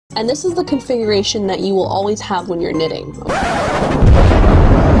And this is the configuration that you will always have when you're knitting.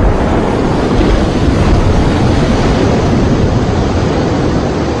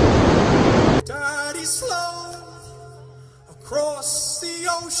 Daddy slow across the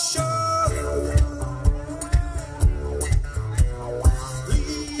ocean,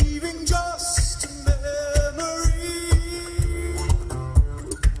 leaving just a memory.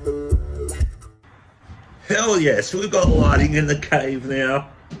 Hell yes, we've got lighting in the cave now.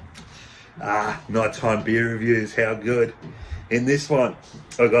 Nighttime beer reviews, how good. In this one,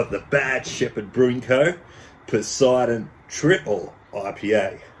 I got the Bad Shepherd Brewing Co. Poseidon Triple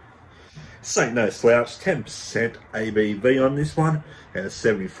IPA. This ain't no slouch, 10% ABV on this one, and a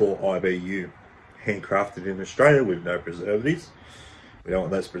 74 IBU. Handcrafted in Australia with no preservatives. We don't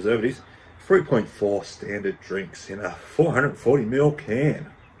want those preservatives. 3.4 standard drinks in a 440ml can.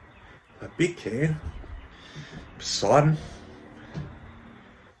 A big can. Poseidon.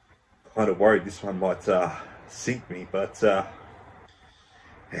 Kind of worried this one might sink me, but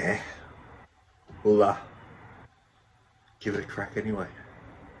we'll give it a crack anyway.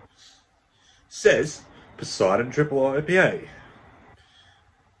 Says Poseidon Triple IPA.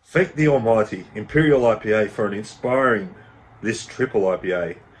 Thank the Almighty Imperial IPA for inspiring this triple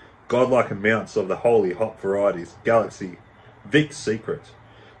IPA. Godlike amounts of the holy hop varieties Galaxy, Vic's Secret,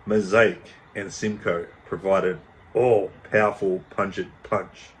 Mosaic, and Simcoe provided all powerful pungent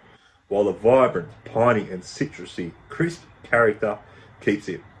punch, while the vibrant, piney and citrusy crisp character keeps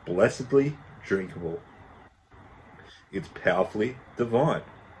it blessedly drinkable. It's powerfully divine.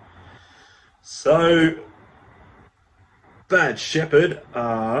 So, Bad Shepherd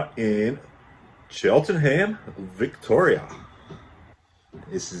are in Cheltenham, Victoria.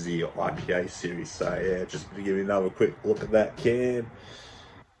 This is the IPA series, so yeah, just to give you another quick look at that can.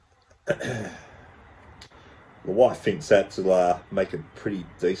 The wife thinks that will make a pretty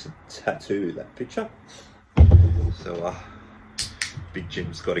decent tattoo, that picture. So, Big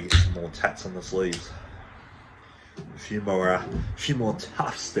Jim's got to get some more tats on the sleeves. A few more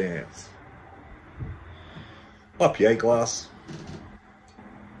tough stands. IPA glass.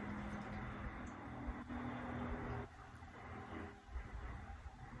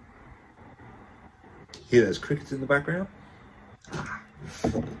 Hear those crickets in the background?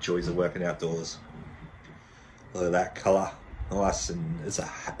 The joys of working outdoors. Look at that colour, nice, and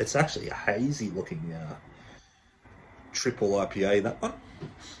it's actually a hazy looking triple IPA, that one.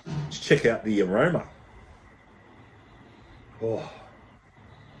 Just check out the aroma. Oh,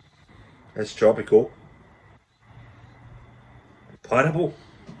 that's tropical. Pineapple.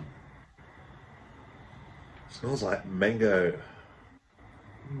 Smells like mango.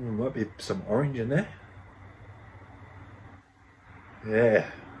 Might be some orange in there. Yeah.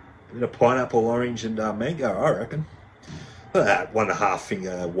 A bit of pineapple, orange, and mango, I reckon. Look at that 1.5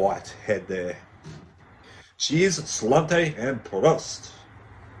 finger white head there. Cheers, Salante, and Prost.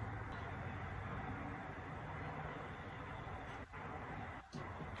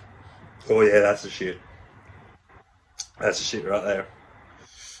 Oh yeah, that's the shit. That's the shit right there.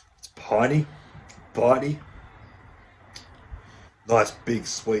 It's piney, bitey. Nice, big,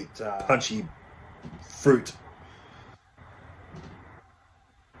 sweet, punchy fruit.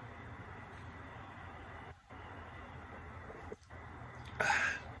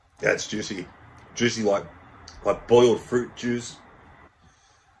 Yeah, it's juicy. Juicy like boiled fruit juice.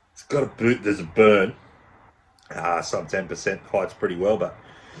 It's got a boot, there's a burn. Some 10% hides pretty well, but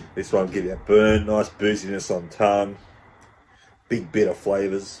this one will give you a burn, nice booziness on tongue. Big bitter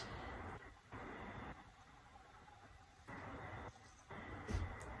flavours.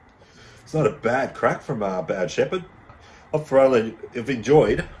 It's not a bad crack from Bad Shepherd. I've thoroughly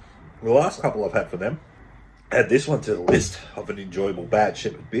enjoyed the last couple I've had from them. Add this one to the list of an enjoyable Bad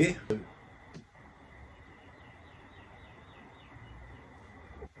Shepherd beer.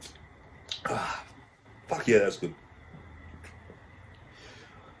 Fuck yeah, that's good.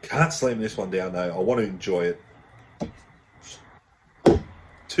 Can't slam this one down though. I want to enjoy it.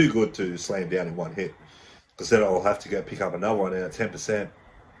 Too good to slam down in one hit, because then I'll have to go pick up another one at 10%.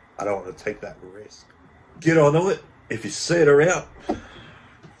 I don't want to take that risk. Get on to it if you see it around.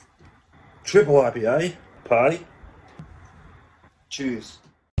 Triple IPA party. Cheers.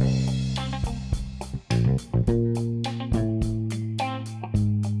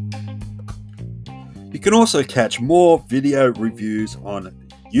 You can also catch more video reviews on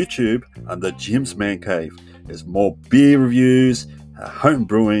YouTube under Jim's Man Cave. There's more beer reviews, home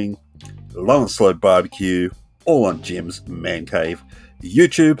brewing, low and slow barbecue, all on Jim's Man Cave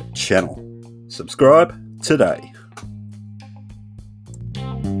YouTube channel. Subscribe today.